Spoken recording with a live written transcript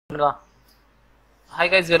Hi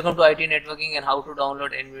guys, welcome to IT Networking and how to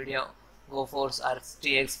download NVIDIA GeForce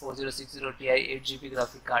RTX 4060 Ti 8GB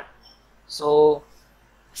graphic card. So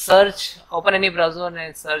open any browser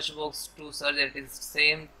and search box to search. It is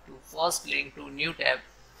same to first link to new tab.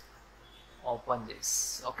 Open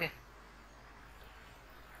this. Okay.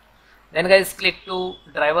 Then guys, click to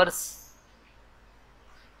drivers.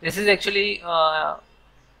 This is actually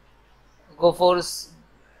GeForce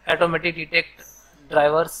automatic detect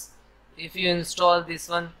drivers. If you install this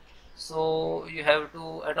one, so you have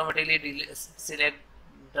to automatically select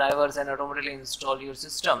drivers and automatically install your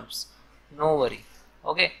systems. No worry.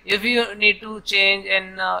 Okay, if you need to change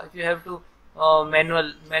and if you have to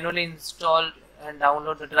manually install and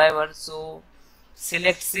download the driver, so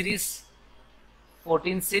select series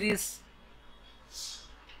 14 series,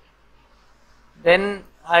 then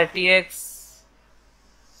RTX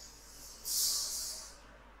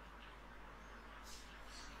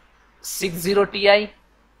 60 Ti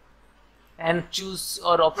and choose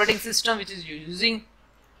our operating system which is using.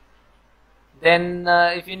 Then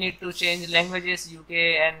if you need to change languages, UK,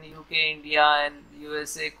 India and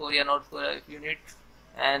USA, Korea, North Korea if you need,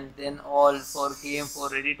 and then all for game, for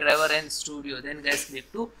ready driver and studio. Then guys,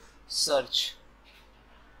 click to search.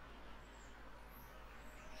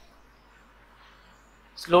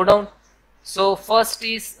 Slow down. So first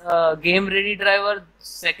is game ready driver,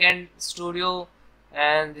 second studio,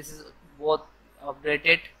 and this is both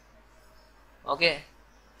updated. Okay,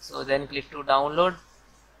 so then click to download.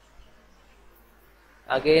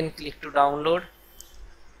 Again click to download.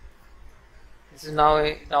 This is now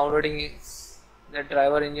downloading the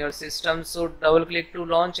driver in your system. So double click to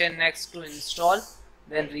launch and next to install,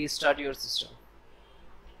 then restart your system.